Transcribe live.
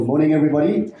Good morning,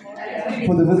 everybody.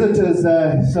 For the visitors,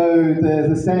 the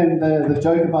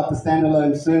joke about the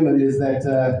standalone sermon is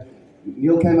that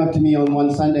Neil came up to me on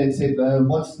one Sunday and said,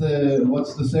 "What's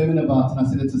the sermon about?" And I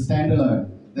said, "It's a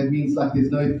standalone. That means like there's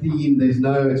no theme,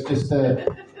 it's just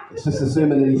a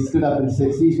sermon." And he stood up and said,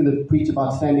 "He's going to preach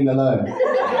about standing alone."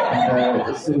 And,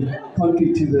 it's sort of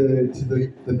contrary to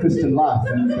the Christian life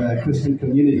and Christian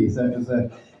community. So it was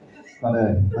quite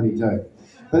a funny joke.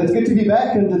 But it's good to be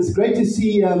back, and it's great to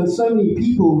see so many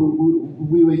people.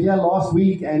 We were here last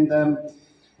week and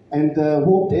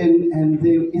walked in, and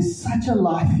there is such a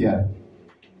life here.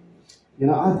 You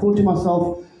know, I thought to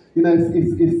myself, you know,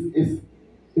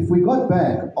 if we got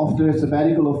back after a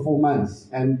sabbatical of 4 months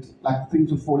and like things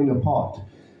were falling apart,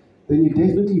 then you're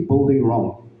definitely building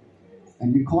wrong,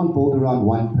 and you can't build around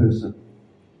one person.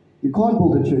 You can't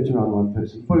build a church around one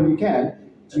person. Well, you can,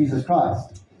 Jesus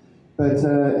Christ. But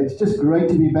it's just great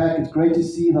to be back. It's great to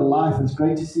see the life. It's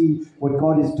great to see what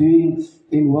God is doing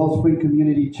in Wellspring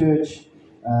Community Church.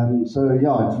 It's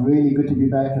really good to be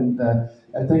back. And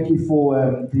thank you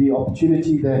for the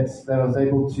opportunity that I was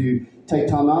able to take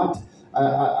time out.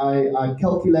 I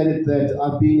calculated that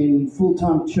I've been in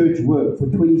full-time church work for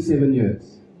 27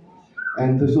 years.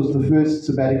 And this was the first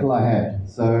sabbatical I had.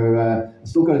 So I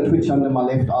still got a twitch under my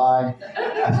left eye.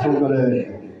 I still got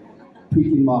a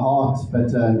tweak in my heart,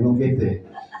 but we'll get there.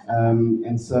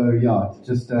 It's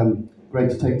just great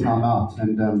to take time out.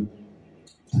 And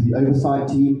to the oversight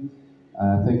team,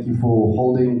 thank you for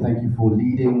holding, thank you for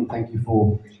leading, thank you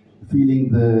for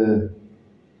feeling the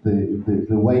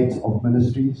weight of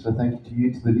ministry. So thank you to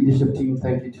you, to the leadership team,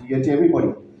 thank you to you, and to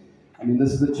everybody. I mean,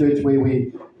 this is a church where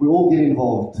we all get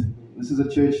involved. This is a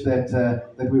church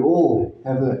that we all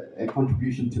have a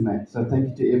contribution to make. So thank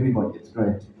you to everybody. It's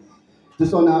great.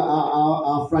 Just on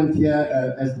our front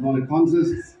here as the Bonaconsas.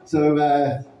 So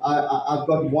I've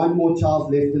got one more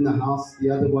child left in the house, the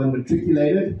other one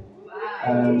matriculated.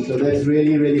 So that's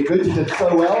really, really good. She did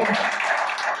so well.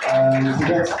 So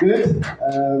that's good.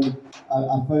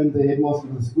 I phoned the headmaster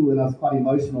of the school and I was quite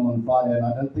emotional on Friday, and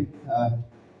I don't think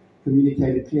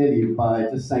communicated clearly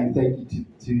by just saying thank you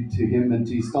to him and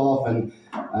to his staff. And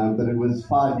but it was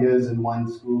 5 years in one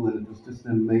school, and it was just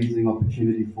an amazing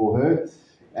opportunity for her.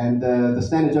 And the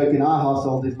standard joke in our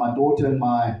household is my daughter and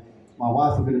my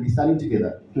wife are going to be studying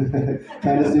together.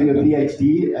 Candace doing a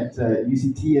PhD at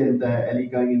UCT, and Ellie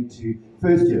going into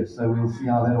first year. So we'll see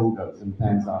how that all goes and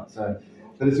pans out.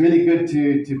 But it's really good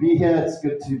to be here. It's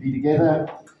good to be together.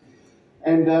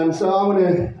 And so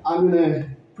I'm gonna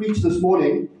preach this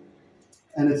morning,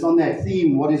 and it's on that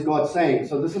theme: what is God saying?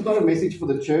 So this is not a message for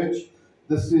the church.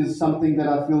 This is something that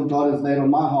I feel God has laid on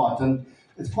my heart. And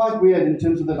it's quite weird in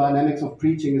terms of the dynamics of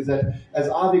preaching, is that as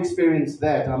I've experienced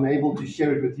that, I'm able to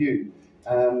share it with you.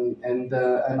 And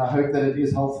I hope that it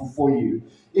is helpful for you.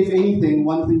 If anything,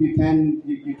 one thing you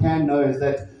can know is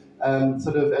that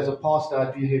sort of as a pastor,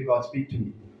 I do hear God speak to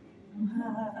me,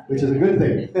 which is a good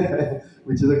thing.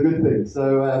 Which is a good thing.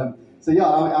 So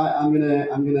I'm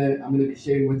gonna be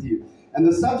sharing with you. And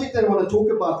the subject that I want to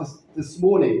talk about this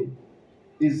morning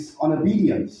is on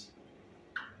obedience.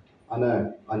 I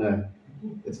know.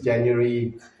 It's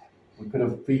January. We could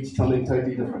have preached something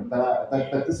totally different, but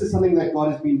this is something that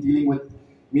God has been dealing with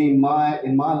me in my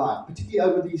life,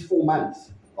 particularly over these 4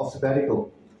 months of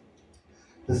sabbatical.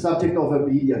 The subject of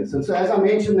obedience. And so, as I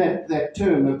mentioned that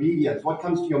term, obedience, what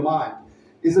comes to your mind?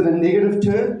 Is it a negative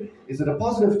term? Is it a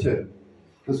positive term?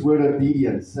 This word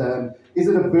obedience. Is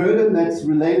it a burden that's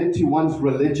related to one's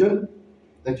religion,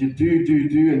 that you do,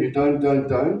 and you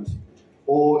don't?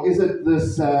 Or is it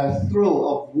this thrill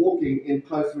of walking in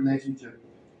close relationship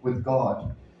with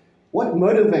God? What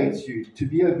motivates you to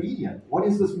be obedient? What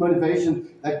is this motivation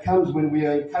that comes when we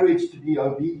are encouraged to be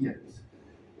obedient?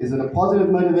 Is it a positive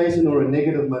motivation or a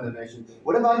negative motivation?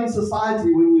 What about in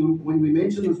society when we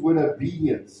mention this word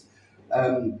obedience?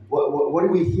 What do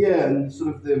we hear in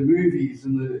sort of the movies,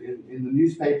 in the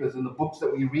newspapers, in the books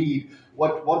that we read?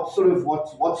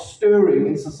 What's stirring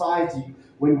in society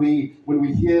when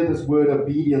we hear this word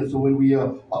obedience, or when we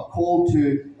are called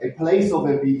to a place of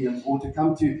obedience, or to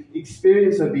come to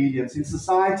experience obedience in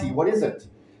society? What is it?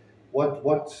 What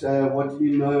do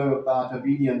you know about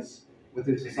obedience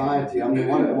within society? I mean,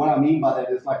 what I mean by that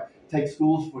is, like, take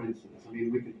schools for instance. I mean,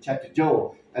 we could chat to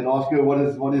Jill and ask her what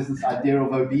is this idea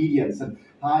of obedience, and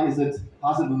how's it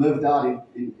lived out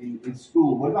in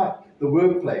school? What about the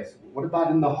workplace? What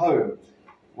about in the home?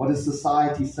 What is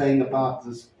society saying about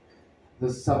this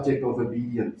subject of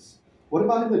obedience? What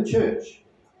about in the church?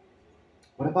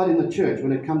 What about in the church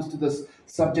when it comes to this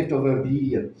subject of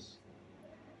obedience?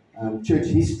 Church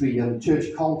history and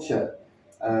church culture.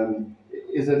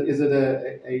 Is it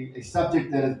a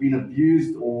subject that has been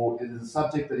abused, or is it a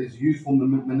subject that is used for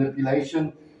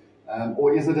manipulation?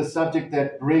 Or is it a subject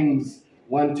that brings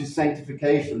one to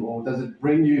sanctification, or does it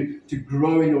bring you to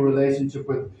grow in your relationship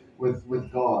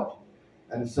with God?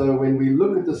 And so when we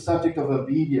look at the subject of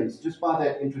obedience, just by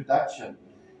that introduction,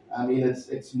 I mean,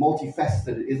 it's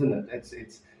multifaceted, isn't it?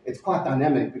 It's quite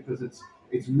dynamic because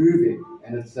it's moving,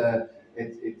 and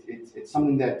it's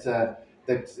something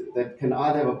that can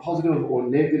either have a positive or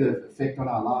negative effect on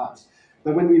our lives.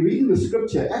 But when we read in the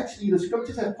scripture, actually the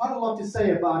scriptures have quite a lot to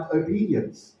say about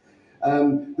obedience.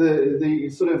 The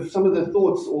sort of some of the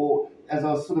thoughts, or as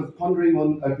I was sort of pondering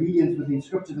on obedience within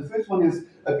scripture, the first one is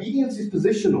obedience is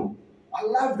positional. I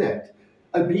love that.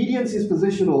 Obedience is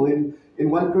positional. In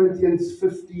 1 Corinthians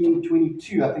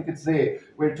 15:22, I think it's there,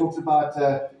 where it talks about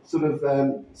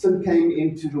sin came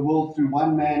into the world through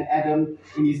one man, Adam,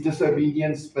 in his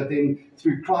disobedience, but then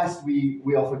through Christ we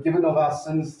are forgiven of our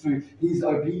sins through his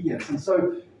obedience. And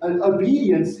so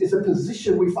obedience is a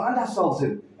position we find ourselves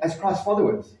in as Christ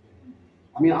followers.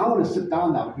 I mean, I want to sit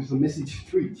down now because the message is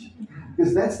preached,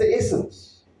 because that's the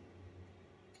essence.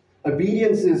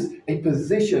 Obedience is a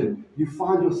position you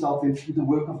find yourself in through the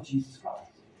work of Jesus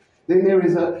Christ. Then there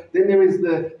is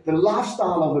the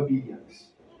lifestyle of obedience,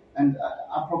 and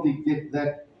I probably get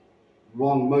that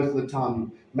wrong most of the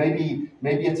time. Maybe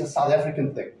it's a South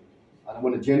African thing. I don't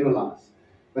want to generalize,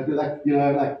 but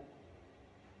like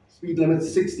speed limit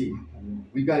 60, and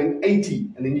we're going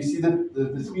 80, and then you see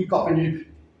the speed cop and you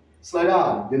slow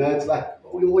down. It's like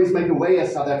we always make a way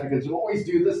as South Africans. We always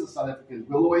do this as South Africans.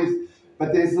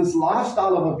 But there's this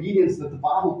lifestyle of obedience that the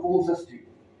Bible calls us to.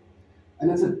 And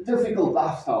it's a difficult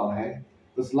lifestyle, hey?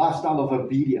 This lifestyle of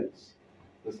obedience.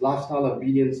 This lifestyle of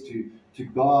obedience to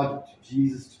God, to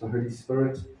Jesus, to the Holy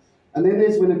Spirit. And then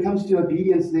when it comes to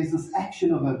obedience, there's this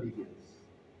action of obedience.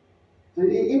 So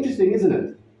interesting, isn't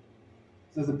it?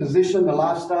 So there's the position, the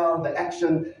lifestyle, the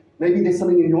action. Maybe there's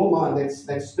something in your mind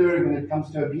that's stirring when it comes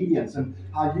to obedience, and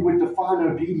how you would define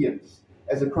obedience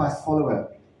as a Christ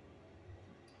follower.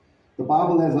 The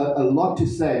Bible has a lot to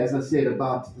say, as I said,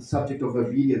 about the subject of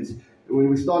obedience. When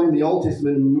we start in the Old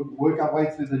Testament and work our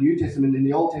way through the New Testament, in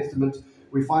the Old Testament,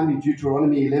 we find in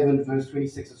Deuteronomy 11, verse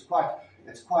 26, it's quite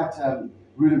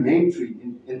rudimentary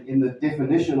in the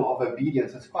definition of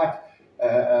obedience. It's quite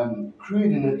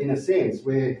crude in a sense,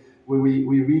 where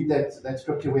we read that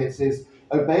scripture where it says,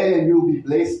 "Obey and you will be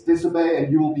blessed, disobey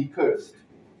and you will be cursed."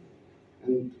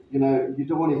 And you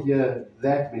don't want to hear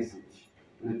that message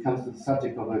when it comes to the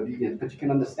subject of obedience, but you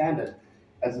can understand it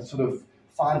as it sort of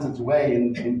finds its way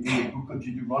in the book of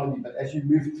Deuteronomy. But as you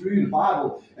move through the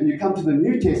Bible and you come to the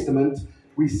New Testament,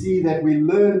 we see that we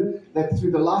learn that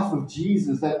through the life of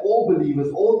Jesus, that all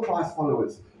believers, all Christ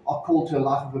followers, are called to a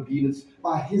life of obedience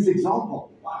by his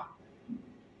example. Wow.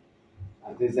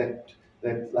 There's that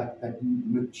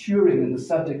maturing in the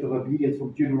subject of obedience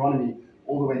from Deuteronomy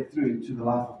all the way through to the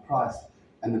life of Christ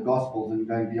and the Gospels, and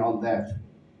going beyond that.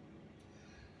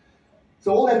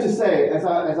 So all that to say, as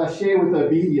I share with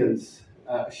obedience,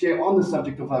 share on the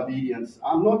subject of obedience,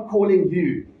 I'm not calling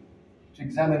you to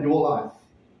examine your life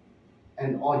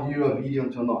and are you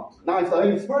obedient or not. Now, if the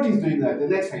Holy Spirit is doing that, then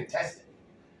that's fantastic.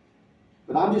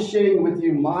 But I'm just sharing with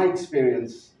you my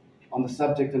experience on the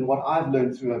subject and what I've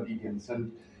learned through obedience.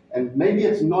 And maybe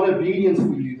it's not obedience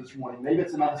for you this morning. Maybe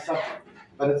it's another subject.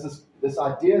 But it's this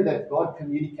idea that God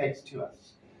communicates to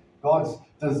us. God's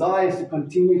desire is to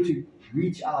continue to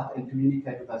reach out and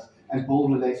communicate with us and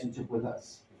build relationship with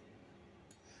us.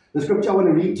 The scripture I want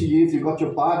to read to you, if you've got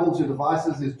your Bibles, your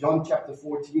devices, is John chapter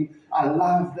 14. I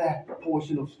love that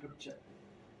portion of scripture.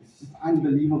 It's just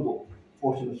unbelievable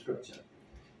portion of scripture.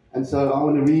 And so I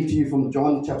want to read to you from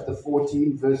John chapter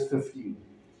 14, verse 15.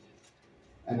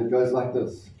 And it goes like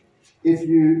this. "If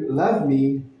you love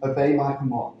me, obey my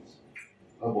commands."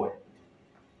 Oh boy.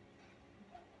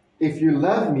 "If you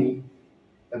love me,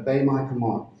 obey my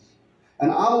commands.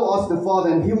 And I will ask the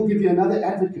Father, and he will give you another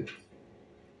advocate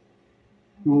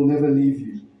who will never leave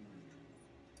you.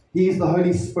 He is the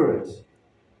Holy Spirit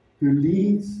who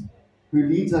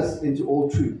leads us into all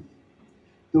truth.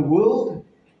 The world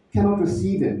cannot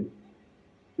receive him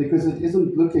because it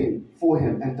isn't looking for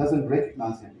him and doesn't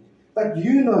recognize him. But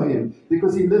you know him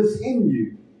because he lives in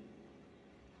you.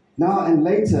 Now and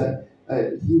later,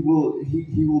 he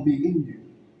will be in you.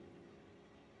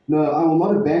 No, I will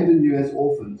not abandon you as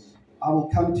orphans. I will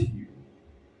come to you.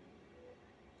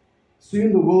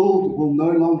 Soon the world will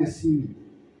no longer see me,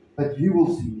 but you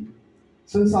will see me.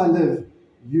 Since I live,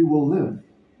 you will live.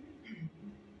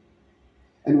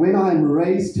 And when I am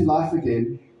raised to life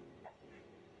again,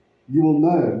 you will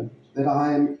know that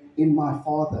I am in my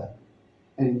Father,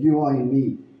 and you are in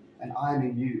me, and I am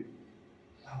in you.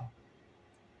 Wow.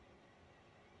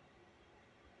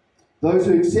 Those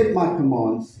who accept my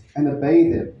commands and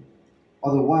obey them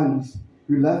are the ones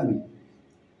who love me.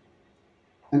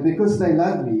 And because they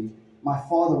love me, my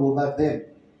Father will love them.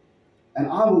 And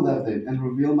I will love them and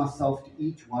reveal myself to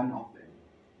each one of them.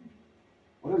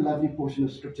 What a lovely portion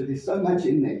of scripture. There's so much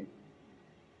in there.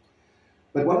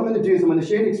 But what I'm going to do is I'm going to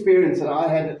share an experience that I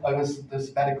had over the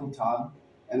sabbatical time.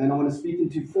 And then I'm going to speak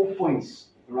into 4 points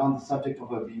around the subject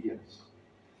of obedience.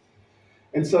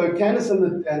 And so Candace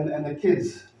and the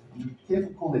kids, be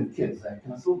careful call them kids. Eh?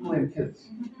 Can I still call them kids?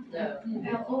 No.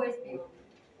 They'll always be.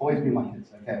 Always be my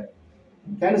kids, okay.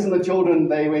 Candace and the children,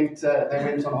 they went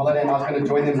on holiday, and I was going to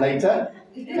join them later.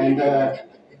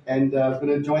 And I was going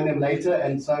to join them later.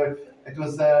 And so it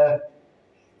was the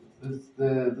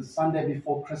Sunday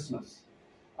before Christmas.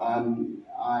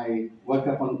 I woke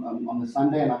up on the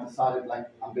Sunday, and I decided,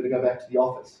 I'm going to go back to the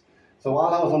office. So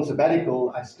while I was on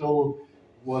sabbatical, I still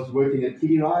was working at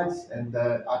kiddie rides, and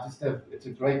it's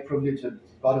a great privilege that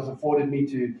God has afforded me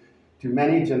to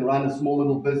manage and run a small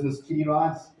little business, kiddie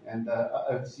rides, and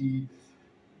oversee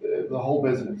the whole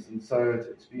business. And so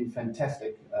it's been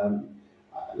fantastic.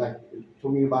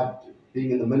 Talking about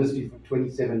being in the ministry for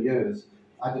 27 years,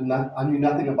 I knew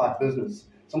nothing about business.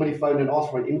 Somebody phoned and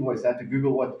asked for an invoice. I had to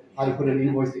Google how to put an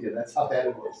invoice together. That's how bad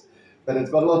it was. But it's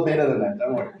got a lot better than that,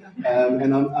 don't worry.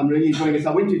 And I'm really enjoying it.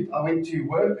 So I went to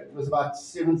work. It was about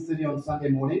 7:30 on Sunday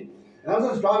morning. And as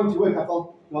I was driving to work, I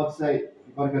felt God say,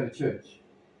 you've got to go to church.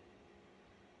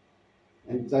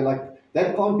 And so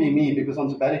that can't be me, because on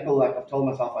sabbatical, I've told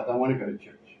myself I don't want to go to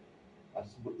church. Not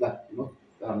that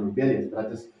I'm rebellious, but I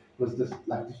just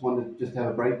wanted to have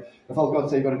a break. I felt God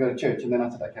say, you've got to go to church. And then I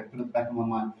said, okay, put it back in my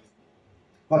mind.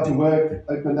 Got to work,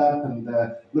 opened up and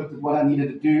looked at what I needed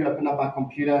to do, opened up my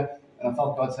computer, and I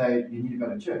felt God say, you need to go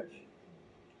to church.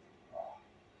 I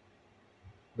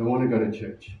don't want to go to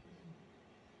church.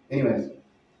 Anyways,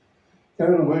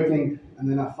 carried on working, and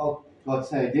then I felt God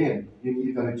say again, you need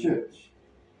to go to church.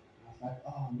 I was like,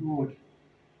 oh Lord,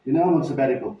 I'm on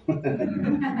sabbatical.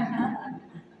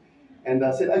 And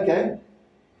I said, okay,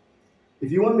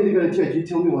 if you want me to go to church, you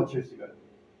tell me what church to go to.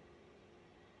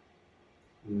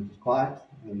 And it was quiet,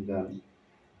 and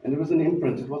it was an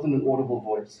imprint. It wasn't an audible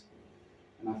voice.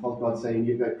 And I felt God saying,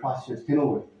 you go to Christchurch,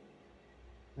 Kenilworth.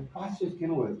 Christchurch,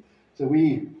 Kenilworth. So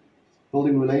we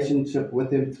building a relationship with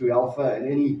them through Alpha, and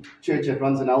any church that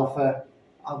runs an Alpha,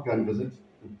 I'll go and visit.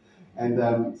 And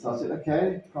so I said,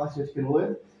 okay, Christchurch,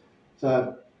 Kenilworth.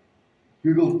 So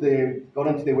got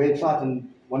onto their website and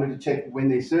wanted to check when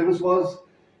their service was.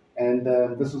 And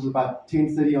this was about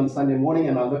 10:30 on Sunday morning,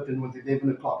 and I looked and it was 11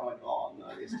 o'clock. I went, oh no,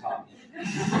 there's time.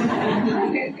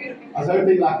 I was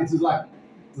hoping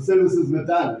the services were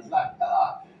done. It's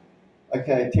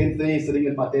okay, 10:30, sitting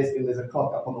at my desk, and there's a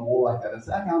clock up on the wall like that. I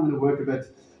said, okay, I'm going to work a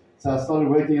bit. So I started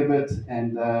working a bit,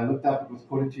 and looked up, it was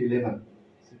 11:15. I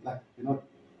said, I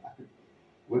could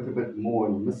work a bit more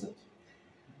and miss it.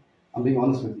 I'm being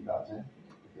honest with you guys, eh?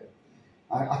 Okay.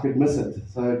 I could miss it.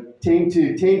 So 10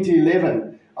 to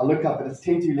 11, I look up, and it's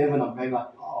 10 to 11, I'm going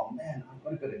oh man, I've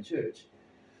got to go to church.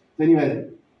 So anyway,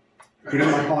 get in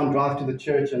my car and drive to the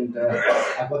church, and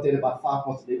I got there about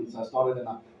 11:05, so I started, and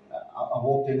I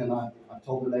walked in, and I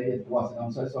told the lady at the door, I said,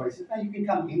 I'm so sorry. She said, no, you can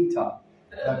come anytime.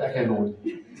 I said, okay, Lord.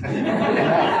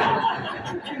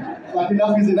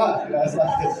 Enough is enough. He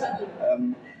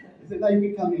said, no, you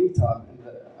can come anytime. And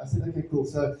I said, okay, cool.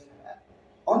 So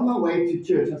on my way to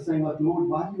church, I was saying, Lord,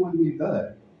 why do you want me to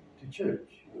go to church?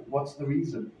 What's the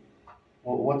reason?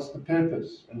 What's the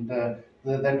purpose? And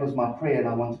that was my prayer, and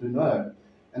I wanted to know.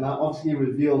 And I obviously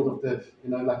revealed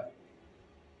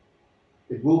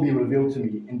it will be revealed to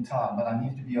me in time, but I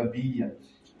need to be obedient.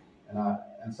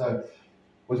 And so it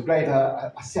was great.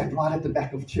 I sat right at the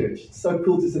back of church. It's so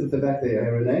cool to sit at the back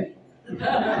there, Renee?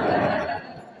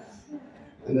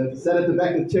 And I sat at the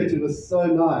back of church. It was so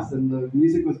nice, and the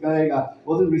music was going. I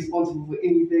wasn't responsible for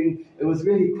anything. It was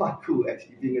really quite cool,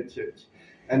 actually, being at church.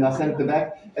 And I sat at the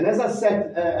back. And as I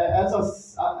sat, as I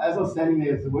was standing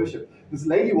there as the worship, this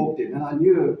lady walked in, and I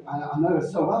know her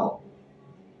so well.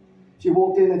 She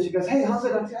walked in and she goes, hey, how's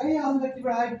it? I said, hey, how's it,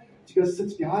 right? She goes,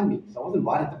 sits behind me. So I wasn't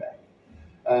right at the back.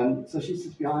 So she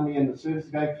sits behind me, and the service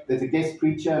is going. There's a guest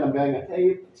preacher, and I'm going,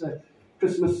 okay, it's a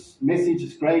Christmas message.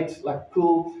 It's great,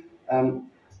 cool. I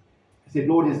said,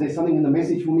 Lord, is there something in the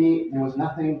message for me? There was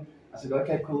nothing. I said,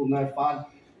 okay, cool, no, fine.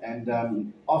 And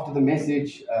after the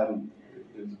message,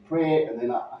 there was a prayer, and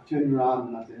then I turned around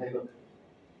and I said, hey, look,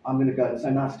 I'm going to go. It's so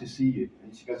nice to see you.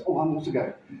 And she goes, oh, I'm also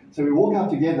going. So we walk out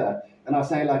together, and I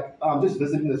say, I'm just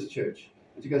visiting this church.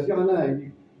 And she goes, yeah, I know,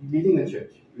 you're leading the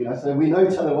church. So we know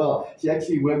each other well. She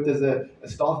actually worked as a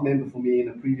staff member for me in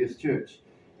a previous church.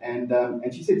 And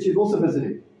she said she's also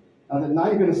visiting. And that now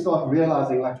you're going to start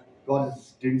realizing, like, God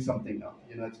is doing something now.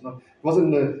 I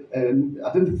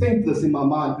didn't think this in my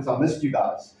mind because I missed you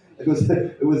guys. It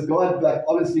was God, like,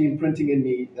 obviously imprinting in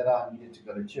me that I needed to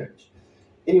go to church.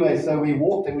 Anyway, so we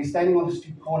walked and we're standing on the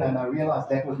street corner, and I realized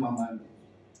that was my moment.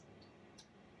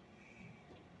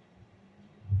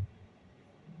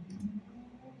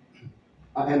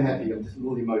 I am happy. I'm just a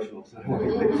little emotional. So.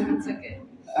 It's okay.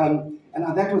 And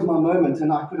that was my moment,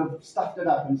 and I could have stuffed it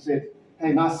up and said,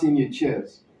 "Hey, nice seeing you.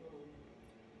 Cheers."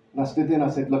 And I stood there and I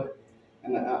said, "Look,"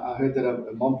 and I heard that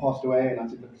a mom passed away, and I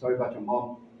said, "Look, sorry about your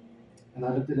mom." And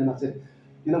I looked at her and I said,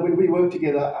 when we worked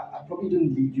together, I probably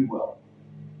didn't lead you well.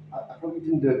 I probably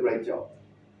didn't do a great job.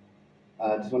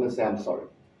 I just want to say I'm sorry.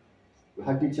 We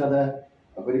hugged each other.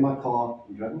 I got in my car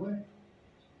and drove away.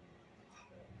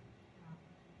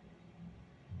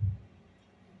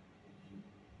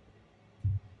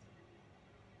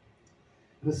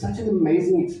 It was such an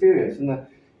amazing experience. And,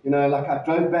 I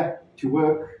drove back to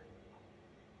work,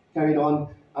 carried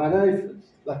on. And I don't know if it's,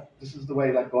 like, this is the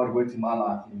way, like, God works in my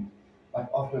life. And, like,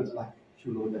 afterwards, like,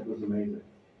 sure, Lord, that was amazing.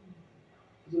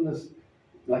 Wasn't this,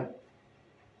 like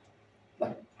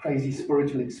crazy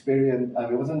spiritual experience?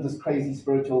 It wasn't this crazy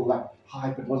spiritual, like,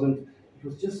 hype. It was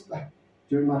just, like,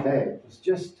 during my day. It was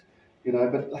just,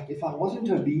 but, like, if I wasn't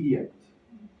obedient,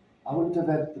 I wouldn't have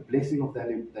had the blessing of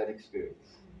that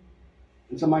experience.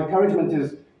 And so my encouragement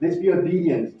is, let's be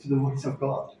obedient to the voice of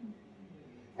God.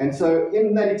 And so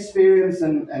in that experience,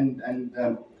 and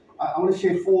I want to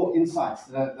share 4 insights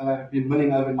that I've been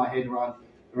mulling over in my head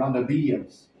around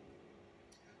obedience.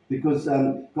 Because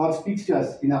God speaks to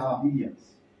us in our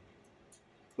obedience.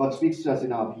 God speaks to us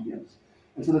in our obedience.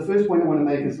 And so the first point I want to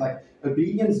make is, like,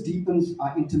 obedience deepens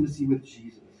our intimacy with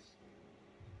Jesus.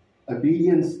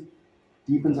 Obedience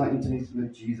deepens our intimacy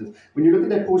with Jesus. When you look at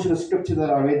that portion of scripture that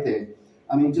I read there,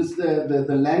 I mean, just the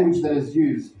language that is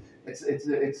used, it's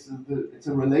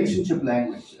a relationship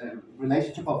language, a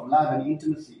relationship of love and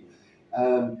intimacy,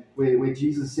 where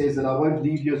Jesus says that I won't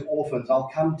leave you as orphans, I'll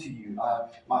come to you.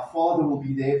 My Father will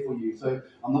be there for you, so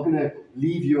I'm not going to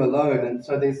leave you alone. And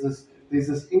so there's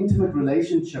this intimate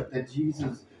relationship that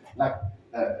Jesus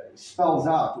spells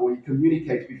out, or he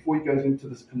communicates before he goes into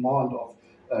this command of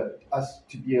us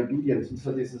to be obedient. And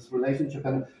so there's this relationship,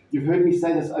 and you've heard me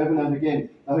say this over and over again.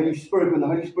 The Holy Spirit, when the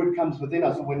Holy Spirit comes within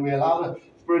us, or when we allow the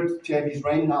Spirit to have his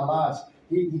reign in our lives,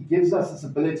 he gives us this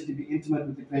ability to be intimate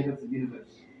with the Creator of the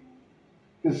universe.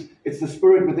 Because it's the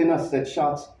Spirit within us that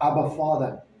shouts, Abba,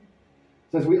 Father.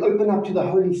 So as we open up to the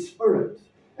Holy Spirit,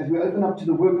 as we open up to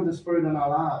the work of the Spirit in our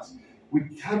lives, we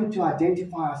come to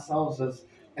identify ourselves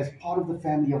as part of the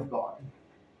family of God.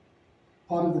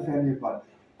 Part of the family of God.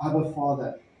 Abba,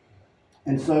 Father.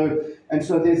 And so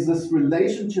there's this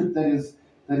relationship that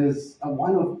is a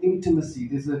one of intimacy.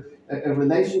 There's a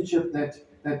relationship that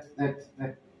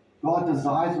God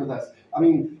desires with us. I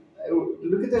mean,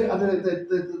 look at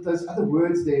those other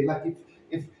words there. Like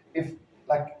if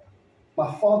like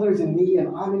my Father is in me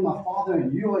and I'm in my Father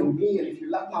and you are in me, and if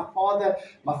you love my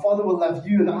Father will love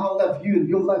you and I'll love you and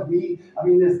you'll love me. I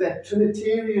mean, there's that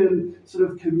Trinitarian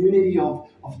sort of community of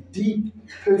deep,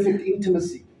 perfect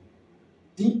intimacy.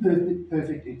 Deep,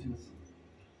 perfect intimacy.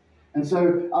 And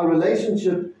so our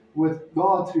relationship with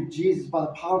God through Jesus by the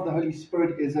power of the Holy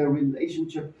Spirit is a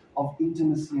relationship of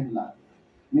intimacy and love.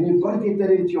 I mean, you've got to get that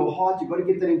into your heart. You've got to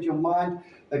get that into your mind,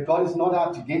 that God is not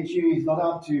out to get you. He's not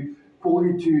out to call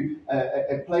you to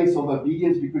a place of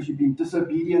obedience because you've been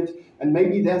disobedient. And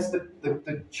maybe that's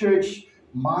the church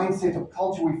mindset of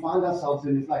culture we find ourselves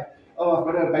in. It's like, oh, I've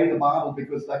got to obey the Bible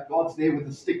because, like, God's there with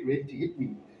a stick ready to hit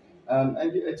me. And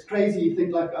it's crazy. You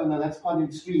think, like, oh no, that's quite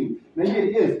extreme. Maybe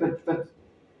it is, but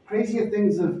crazier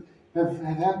things have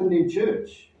happened in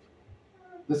church.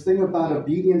 This thing about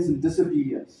obedience and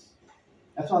disobedience.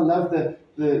 That's why I love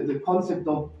the concept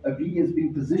of obedience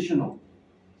being positional.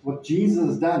 It's what Jesus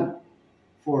has done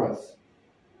for us.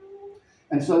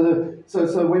 And so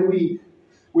when we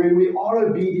are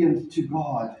obedient to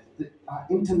God, our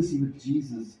intimacy with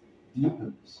Jesus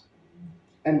deepens.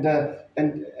 And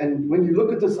when you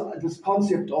look at this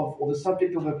concept of, or the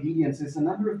subject of obedience, there's a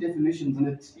number of definitions, and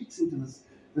it speaks into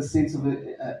this sense of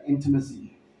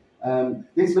intimacy.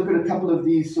 Let's look at a couple of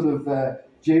these sort of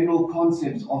general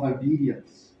concepts of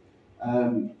obedience.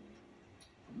 And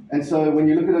so when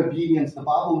you look at obedience, the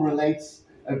Bible relates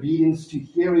obedience to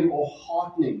hearing or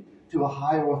hearkening to a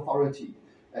higher authority.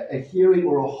 A hearing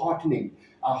or a hearkening.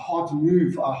 Our hearts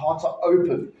move, our hearts are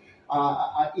open,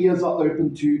 our ears are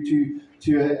open to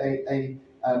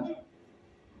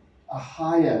a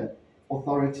higher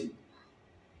authority.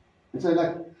 And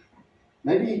so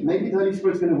maybe the Holy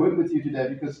Spirit's going to work with you today,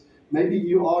 because maybe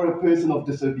you are a person of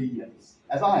disobedience,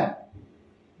 as I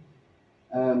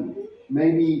am.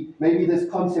 Maybe this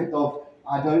concept of,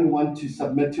 I don't want to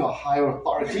submit to a higher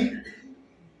authority,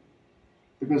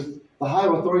 because the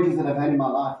higher authorities that I've had in my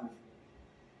life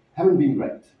haven't been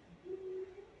great.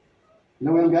 You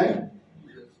know where I'm going?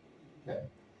 Okay.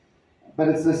 But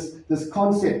it's this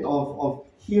concept of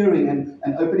hearing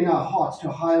and opening our hearts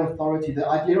to higher authority. The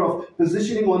idea of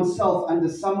positioning oneself under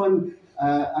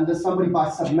somebody by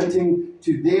submitting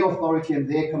to their authority and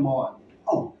their command.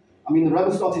 The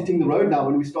rubber starts hitting the road now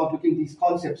when we start looking at these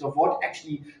concepts of what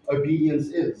actually obedience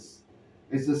is.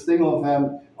 It's this thing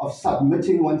of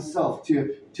submitting oneself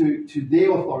to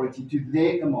their authority, to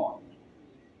their command.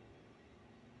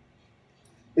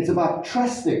 It's about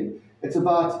trusting. It's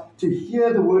about to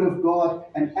hear the word of God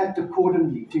and act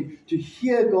accordingly. To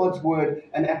hear God's word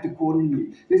and act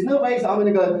accordingly. There's no ways I'm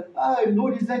going to go, oh,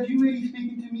 Lord, is that you really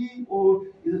speaking to me? Or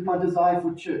is it my desire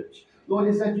for church? Lord,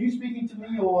 is that you speaking to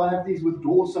me? Or I have these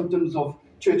withdrawal symptoms of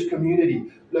church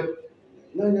community. Look,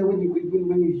 no, when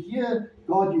you hear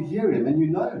God, you hear him, and you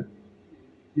know.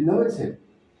 You know it's him.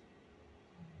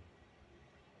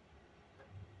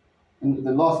 And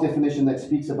the last definition that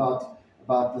speaks about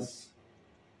this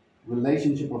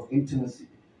relationship of intimacy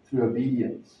through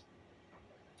obedience.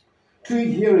 True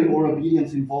hearing or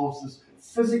obedience involves this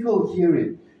physical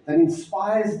hearing that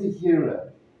inspires the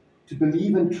hearer to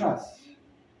believe and trust,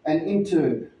 and in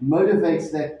turn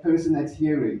motivates that person that's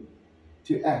hearing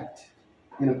to act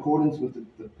in accordance with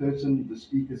the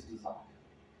speaker's desire.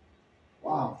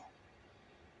 Wow.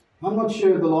 I'm not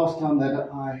sure the last time that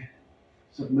I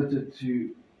submitted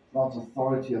to God's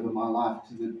authority over my life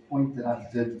to the point that I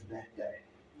did that day.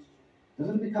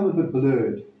 Doesn't it become a bit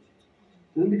blurred?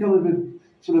 Doesn't it become a bit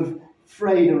sort of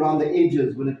frayed around the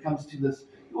edges when it comes to this,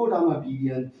 Lord, I'm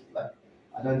obedient,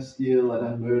 I don't steal, I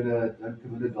don't murder, I don't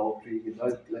commit adultery, you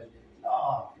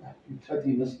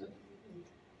totally missed it.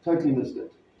 Totally missed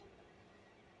it.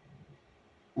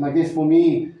 And I guess for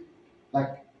me,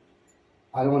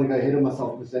 I don't want to go ahead of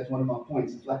myself because that's one of my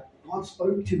points. It's God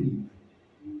spoke to me.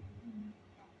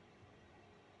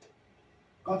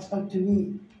 God spoke to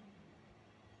me.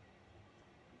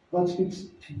 God speaks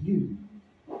to you.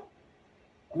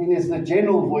 There's the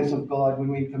general voice of God when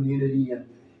we're in community, and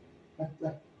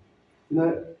I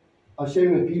was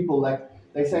sharing with people,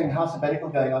 they're saying, how's sabbatical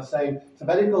going? I was saying,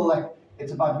 sabbatical,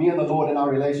 it's about me and the Lord and our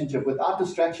relationship, without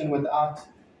distraction, without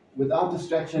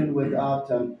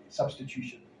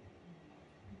substitution.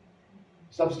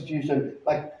 Substitution,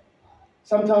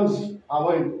 sometimes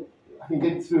I can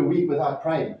get through a week without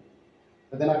praying,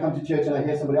 but then I come to church and I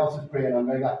hear somebody else's prayer and I'm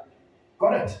going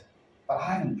got it, but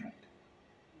I haven't prayed.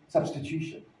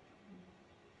 Substitution.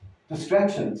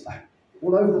 Distractions,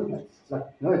 all over the place. It's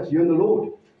no, it's you and the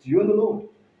Lord. It's you and the Lord.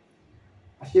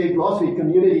 I shared last week,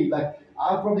 community, I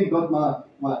probably got my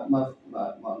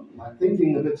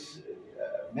thinking a bit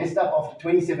messed up after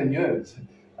 27 years.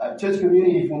 Church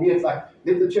community, for me, it's let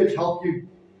the church help you,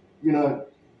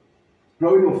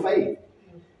 grow in your faith.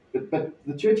 But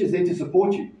the church is there to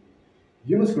support you.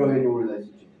 You must grow in your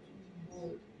relationship.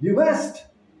 You must.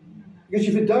 Because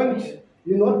if you don't,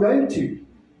 you're not going to.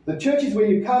 The church is where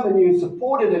you come and you're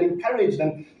supported and encouraged.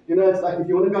 And, it's if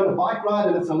you want to go on a bike ride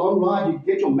and it's a long ride, you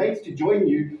get your mates to join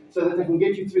you so that they can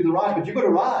get you through the ride. But you've got to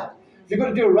ride. If you've got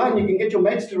to do a run, you can get your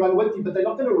mates to run with you, but they're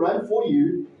not going to run for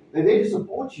you. They're there to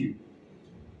support you.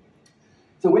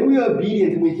 So when we are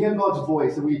obedient and we hear God's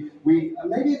voice, and we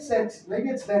maybe it's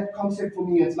that concept for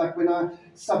me. It's when I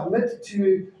submit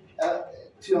to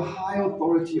a high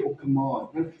authority or command.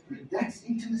 That's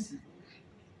intimacy.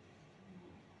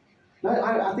 No,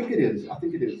 I think it is.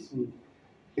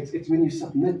 It's when you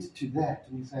submit to that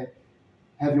and you say,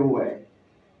 have your way.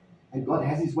 And God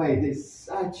has his way. There's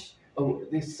such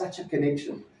a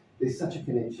connection.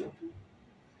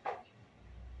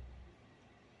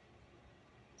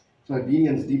 So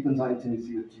obedience deepens our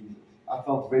intimacy with Jesus. I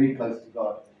felt very close to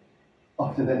God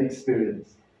after that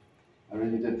experience. I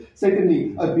really did.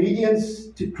 Secondly, obedience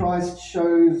to Christ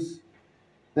shows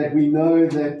that we know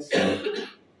that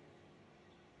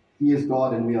he is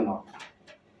God and we are not.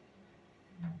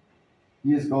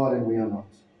 He is God and we are not.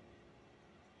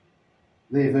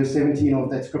 There, verse 17 of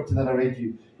that scripture that I read to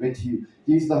you.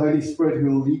 He is the Holy Spirit who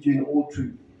will lead you in all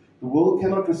truth. The world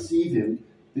cannot receive him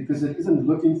because it isn't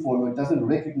looking for him or it doesn't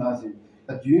recognize him.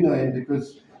 But you know him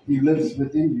because he lives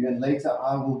within you, and later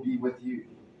I will be with you.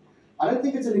 I don't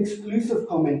think it's an exclusive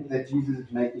comment that Jesus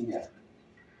is making here.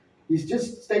 He's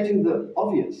just stating the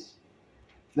obvious,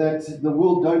 that the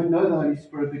world don't know the Holy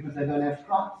Spirit because they don't have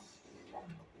Christ.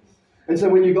 And so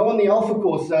when you go on the Alpha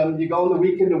course, you go on the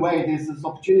weekend away, there's this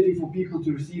opportunity for people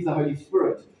to receive the Holy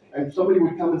Spirit. And somebody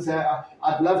would come and say,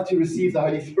 I'd love to receive the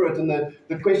Holy Spirit. And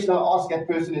the question I ask that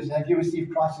person is, have you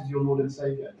received Christ as your Lord and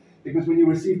Savior? Because when you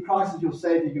receive Christ as your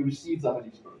Savior, you receive the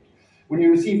Holy Spirit. When you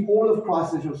receive all of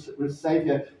Christ as your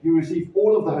Savior, you receive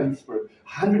all of the Holy Spirit,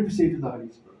 100% of the Holy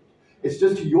Spirit. It's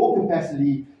just to your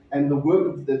capacity and the work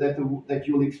of that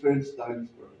you'll experience the Holy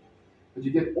Spirit. But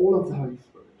you get all of the Holy Spirit.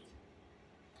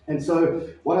 And so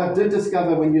what I did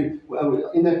discover when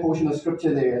in that portion of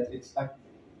Scripture there, it's like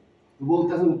the world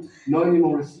doesn't know Him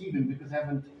or receive Him because they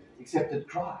haven't accepted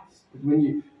Christ. But when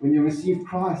you receive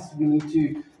Christ, we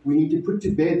need to put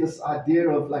to bed this idea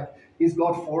of like, is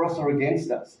God for us or against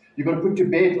us? You've got to put to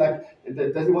bed like,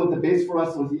 does He want the best for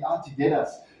us or is He out to get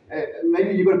us?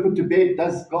 Maybe you've got to put to bed,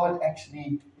 does God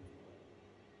actually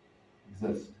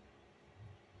exist?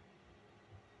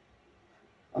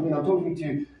 I mean, I'm talking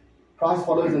to Christ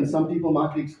followers, and some people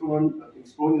might be exploring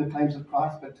the claims of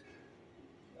Christ, but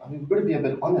I mean, we've got to be a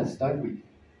bit honest, don't we?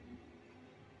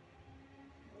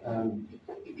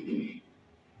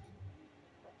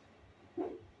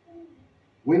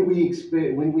 When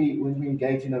we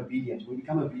engage in obedience, when we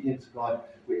become obedient to God,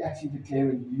 we're actually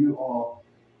declaring you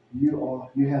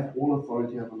have all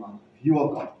authority over my life. You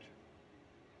are God,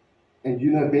 and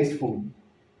you know best for me.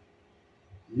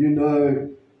 You know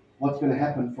what's going to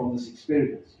happen from this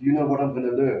experience. You know what I'm going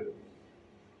to learn.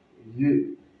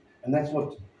 And that's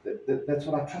what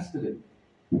I trusted in.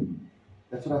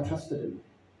 That's what I trusted in.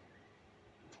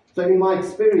 So in my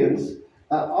experience,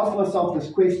 ask myself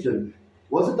this question: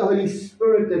 was it the Holy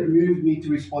Spirit that moved me to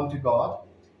respond to God?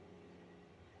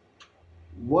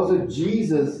 Was it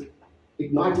Jesus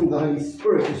igniting the Holy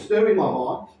Spirit to stir in my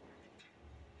heart?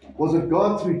 Was it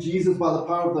God through Jesus by the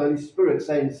power of the Holy Spirit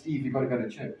saying, Steve, you've got to go to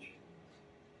church?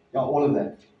 Yeah, all of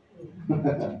that.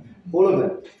 All of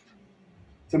that.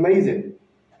 It's amazing.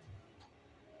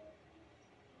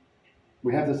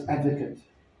 We have this advocate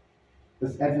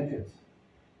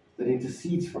that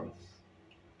intercedes for us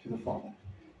to the Father.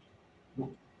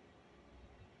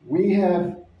 We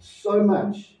have so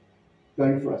much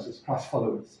going for us as Christ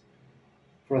followers,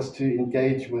 for us to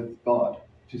engage with God,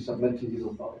 to submit to His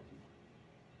authority.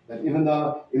 That even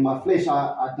though in my flesh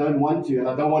I don't want to, and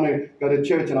I don't want to go to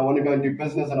church, and I want to go and do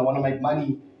business, and I want to make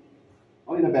money,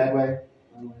 not in a bad way.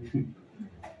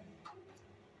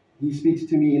 He speaks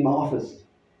to me in my office,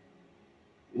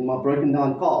 in my broken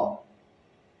down car.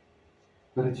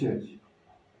 Go to church.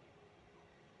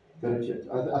 Go to church.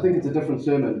 I think it's a different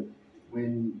sermon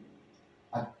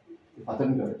if I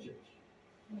didn't go to church.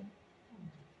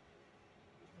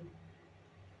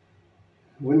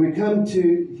 When we come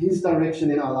to His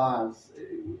direction in our lives,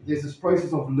 there's this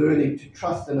process of learning to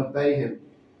trust and obey Him,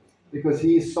 because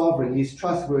He is sovereign, He is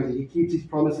trustworthy, He keeps His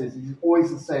promises, He's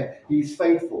always the same, He is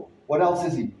faithful. What else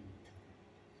is He?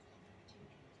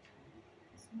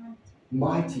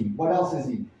 Mighty. What else is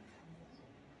He?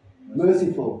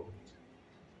 Merciful.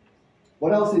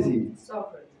 What else is He?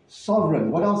 Sovereign.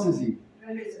 What else is He?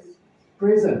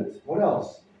 Present. What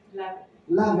else?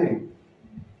 Loving.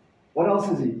 What else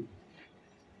is He?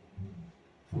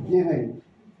 Forgiving.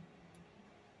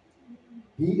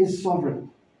 He is sovereign.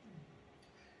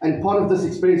 And part of this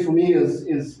experience for me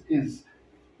is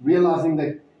realizing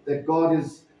that God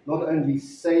is not only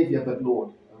Savior but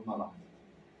Lord of my life.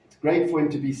 It's great for Him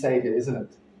to be Savior, isn't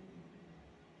it?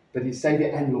 But He's Savior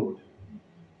and Lord.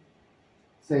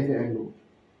 Savior and Lord.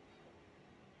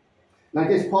 And I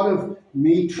guess part of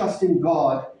me trusting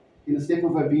God in a step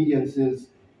of obedience is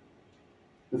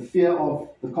the fear of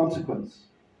the consequence.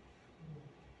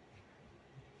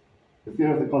 The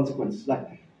fear of the consequence.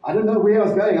 Like, I don't know where I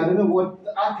was going. I don't know what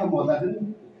the outcome was.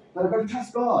 But I've got to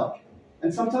trust God.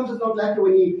 And sometimes it's not like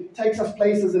when He takes us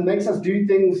places and makes us do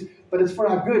things, but it's for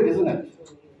our good, isn't it?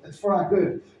 It's for our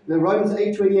good. The Romans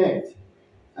 8:28.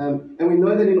 And we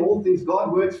know that in all things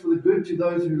God works for the good to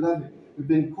those who love Him, who've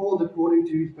been called according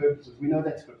to His purposes. We know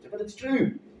that scripture, but it's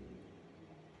true.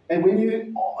 And when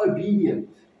you are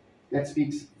obedient, that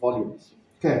speaks volumes.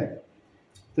 Okay.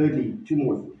 Thirdly, two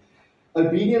more.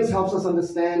 Obedience helps us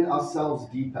understand ourselves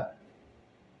deeper.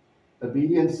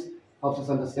 Obedience helps us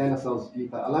understand ourselves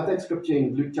deeper. I love that scripture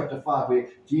in Luke chapter 5 where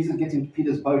Jesus gets into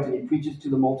Peter's boat and He preaches to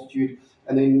the multitude,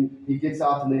 and then He gets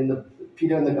out, and then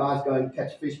Peter and the guys go and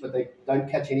catch fish, but they don't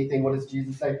catch anything. What does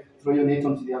Jesus say? Throw your net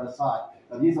onto the other side.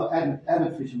 Now, these are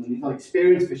avid fishermen. These are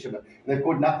experienced fishermen. And they've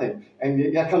caught nothing. And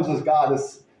here comes this guy,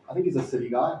 I think he's a city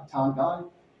guy, town guy.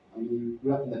 I mean, he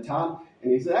grew up in the town.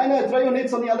 And he said, hey, no, throw your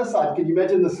nets on the other side. Can you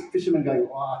imagine this fisherman going,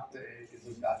 what is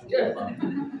this guy talking about?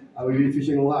 I will be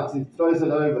fishing all night. So he throws it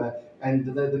over. And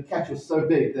the catch was so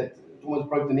big that almost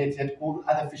broke the net. He had to call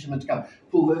other fishermen to come,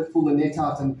 pull the net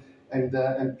out,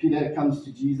 and Peter comes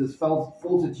to Jesus,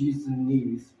 falls at Jesus'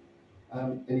 knees,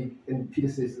 and Peter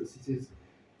says this. He says,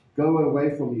 "Go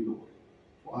away from me, Lord,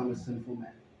 for I'm a sinful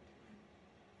man."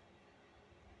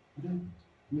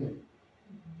 Yeah.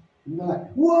 And they're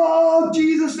like, "Whoa,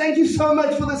 Jesus, thank you so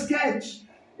much for this catch."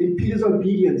 In Peter's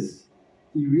obedience,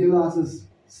 he realizes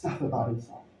stuff about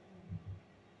himself.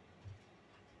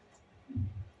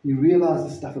 He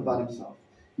realizes stuff about himself.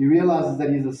 He realizes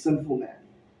that he's a sinful man.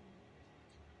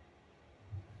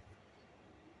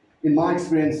 In my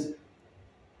experience,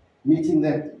 meeting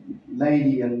that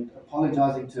lady and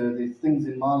apologizing to her, there's things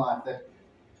in my life that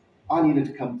I needed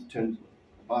to come to terms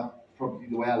with about probably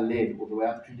the way I led or the way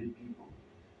I treated people.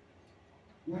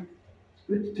 Like, it's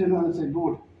good to turn around and say,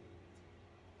 "Lord,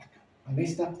 I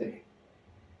messed up there."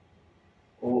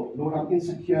 Or, "Lord, I'm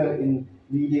insecure in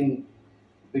leading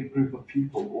a big group of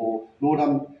people." Or, "Lord,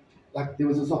 there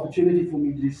was this opportunity for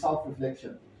me to do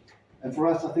self-reflection." And for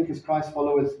us, I think as Christ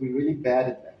followers, we're really bad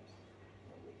at that.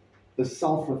 The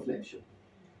self-reflection.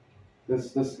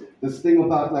 This thing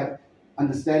about like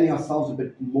understanding ourselves a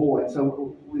bit more. And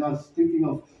so when I was thinking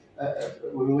of,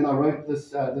 when I wrote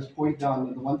this point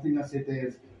down, the one thing I said there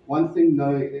is, one thing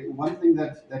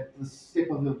that the step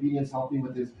of obedience helped me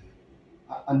with is,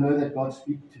 I know that God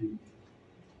speaks to me.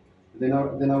 Then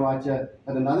I write here,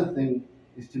 but another thing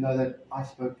is to know that I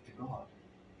spoke to God.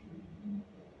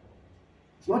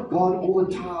 It's not God all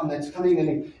the time that's coming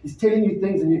and He's telling you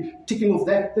things and you're ticking off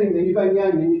that thing, then you're going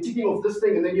down and then you're ticking off this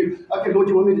thing, and then okay, Lord,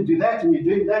 you want me to do that, and you're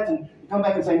doing that, and you come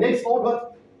back and say, "Next, Lord,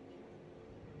 what?"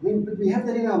 But we have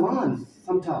that in our minds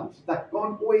sometimes. Like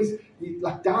God always, He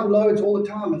like downloads all the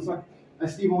time. It's like,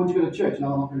 "Steve, I want you to go to church."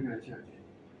 "No, I'm not going to go to church."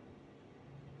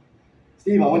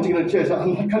 "Steve, I want you to go to church."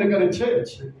 "I'm not going to go to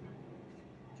church."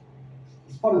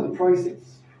 It's part of the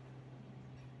process.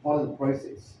 Part of the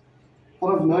process.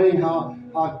 Part of knowing how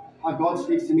God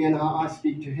speaks to me and how I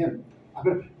speak to Him.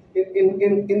 But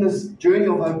in this journey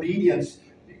of obedience,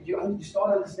 you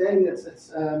start understanding that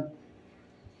it's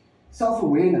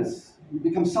self-awareness. We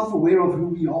become self-aware of who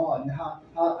we are and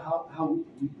how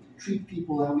we treat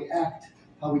people, how we act,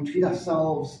 how we treat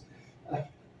ourselves.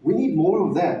 Like, we need more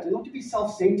of that. And not to be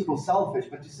self-centered or selfish,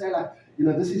 but to say, like,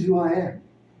 this is who I am.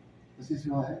 This is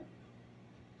who I am.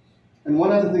 And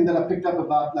one other thing that I picked up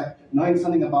about, like, knowing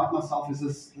something about myself is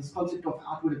this concept of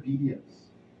outward obedience.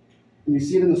 And you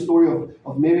see it in the story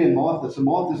of Mary and Martha. So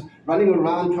Martha's running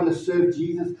around trying to serve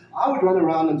Jesus. I would run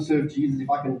around and serve Jesus if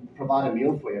I can provide a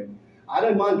meal for Him. I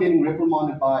don't mind getting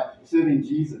reprimanded by serving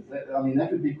Jesus. That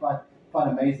would be quite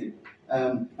amazing.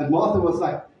 But Martha was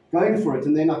like going for it.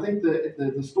 And then I think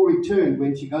the story turned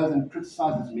when she goes and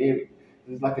criticizes Mary.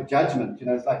 It's like a judgment.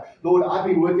 It's like, "Lord, I've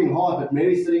been working hard, but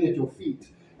Mary's sitting at your feet."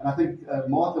 And I think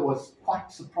Martha was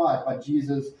quite surprised by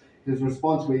his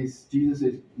response, where Jesus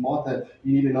says, "Martha,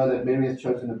 you need to know that Mary has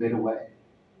chosen a better way."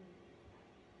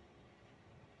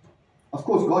 Of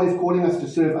course, God is calling us to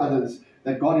serve others,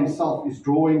 that God Himself is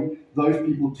drawing those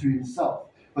people to Himself.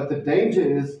 But the danger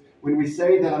is when we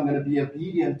say that I'm going to be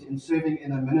obedient in serving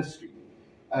in a ministry,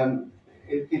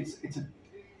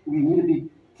 we need to be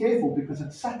careful because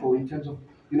it's subtle in terms of,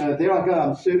 there I go,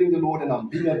 I'm serving the Lord and I'm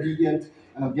being obedient,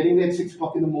 and I'm getting there at 6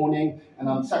 o'clock in the morning, and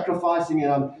I'm sacrificing,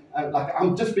 and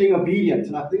I'm just being obedient.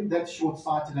 And I think that's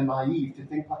short-sighted and naive to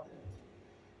think like that.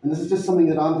 And this is just something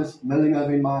that I'm just mulling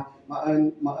over in my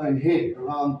own head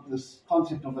around this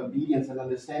concept of obedience and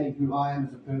understanding who I am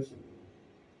as a person.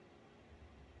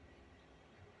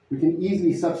 We can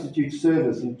easily substitute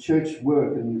service and church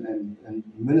work and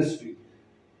ministry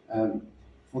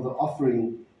for the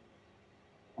offering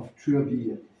of true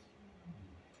obedience.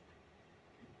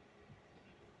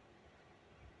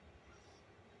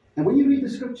 And when you read the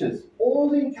scriptures, all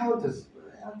the encounters,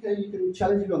 okay, you can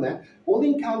challenge me on that, all the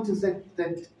encounters that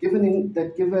give an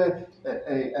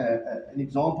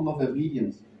example of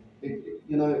obedience,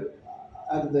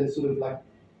 other than sort of like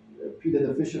Peter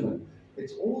the fisherman,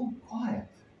 it's all quiet.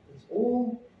 It's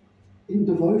all in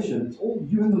devotion. It's all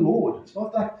you and the Lord. It's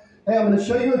not like, "Hey, I'm going to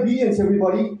show you obedience,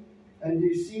 everybody," and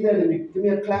you see that and you give me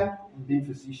a clap. I'm being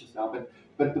facetious now,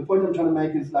 but the point I'm trying to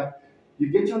make is, like, you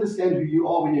get to understand who you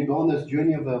are when you go on this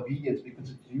journey of obedience,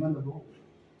 because it's you and the Lord.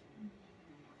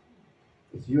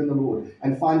 It's you and the Lord.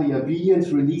 And finally, obedience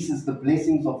releases the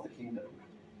blessings of the kingdom.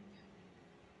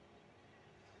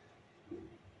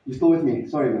 You still with me?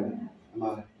 Sorry, man. Am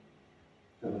I?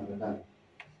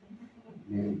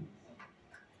 Yeah.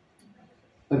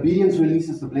 Obedience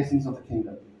releases the blessings of the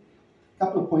kingdom. A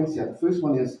couple of points here. The first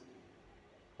one is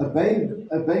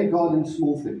obey God in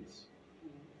small things.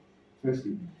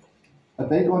 Firstly,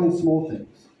 obey God in small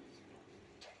things.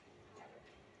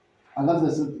 I love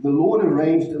this. The Lord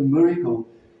arranged a miracle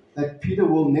that Peter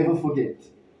will never forget.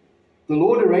 The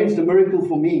Lord arranged a miracle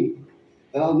for me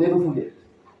that I'll never forget.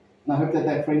 And I hope that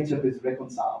that friendship is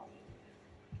reconciled.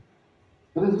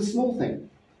 But it's a small thing.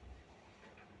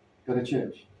 Go to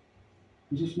church.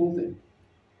 It's a small thing.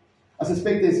 I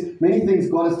suspect there's many things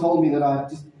God has told me that I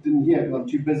just didn't hear because I'm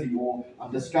too busy or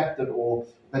I'm distracted,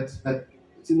 but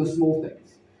it's in the small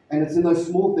things. And it's in those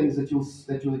small things that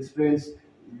you'll experience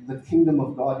the kingdom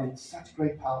of God in such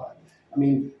great power. I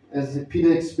mean, as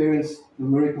Peter experienced the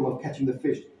miracle of catching the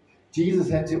fish, Jesus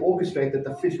had to orchestrate that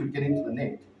the fish would get into the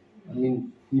net. I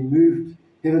mean, he moved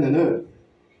heaven and earth.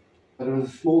 But it was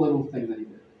a small little thing that he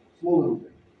did. Small little thing.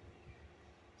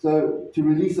 So, to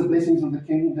release the blessings of the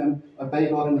kingdom, obey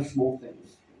God in the small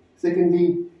things.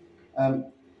 Secondly,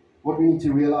 what we need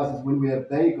to realize is when we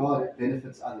obey God, it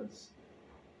benefits others.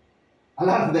 I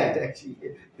love that, actually.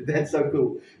 That's so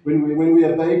cool. When we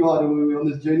obey God and when we're on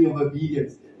this journey of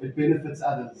obedience, it benefits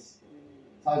others.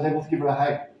 So I was able to give her a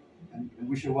hug and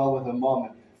wish her well with her mom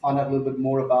and find out a little bit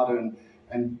more about her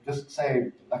and just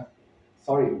say, like,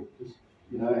 sorry. Just,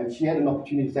 and she had an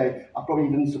opportunity to say, I probably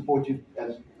didn't support you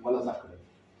as well as I could have.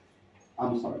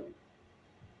 I'm sorry.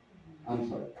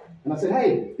 And I said,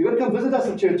 hey, you've got to come visit us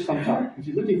at church sometime because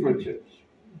she's looking for a church.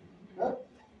 Huh?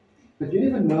 But you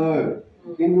never know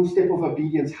in your step of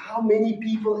obedience how many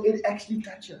people it actually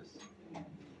touches.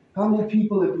 How many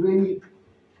people it really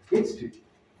gets to.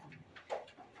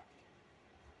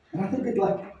 And I think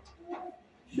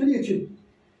surely it should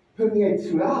permeate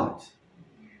throughout.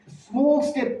 A small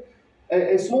step,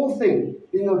 a small thing,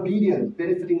 being obedient,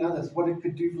 benefiting others, what it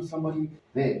could do for somebody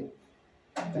there.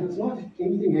 And it's not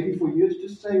anything heavy for you, it's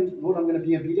just saying, Lord, I'm going to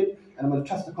be obedient and I'm going to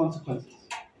trust the consequences.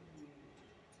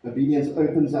 Obedience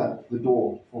opens up the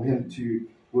door for Him to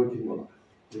work in your life,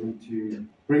 for Him to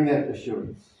bring that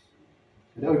assurance.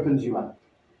 It opens you up.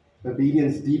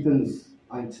 Obedience deepens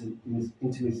our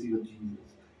intimacy with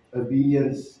Jesus.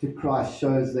 Obedience to Christ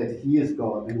shows that He is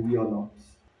God and we are not.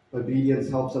 Obedience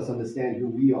helps us understand who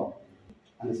we are,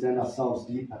 understand ourselves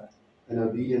deeper, and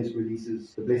obedience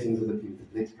releases the blessings of the kingdom.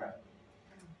 Let's pray.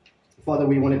 Father,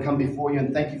 we want to come before you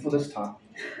and thank you for this time.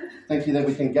 Thank you that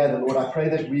we can gather, Lord. I pray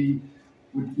that we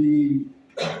would be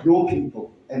your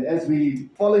people. And as we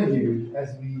follow you,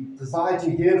 as we desire to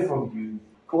hear from you,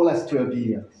 call us to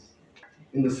obedience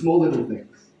in the small little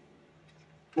things.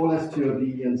 Call us to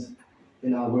obedience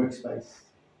in our workspace.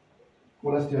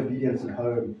 Call us to obedience at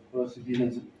home. Call us to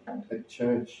obedience at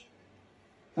church.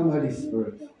 Come, Holy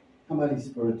Spirit. Come, Holy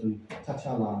Spirit, and touch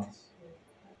our lives.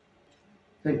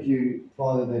 Thank you,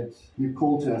 Father, that you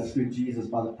called to us through Jesus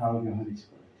by the power of your Holy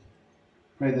Spirit.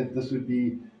 Pray that this would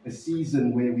be a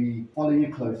season where we follow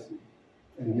you closely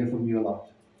and hear from you a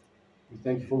lot. We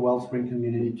thank you for Wellspring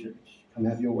Community Church. Come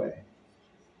have your way.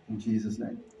 In Jesus'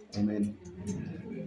 name, amen.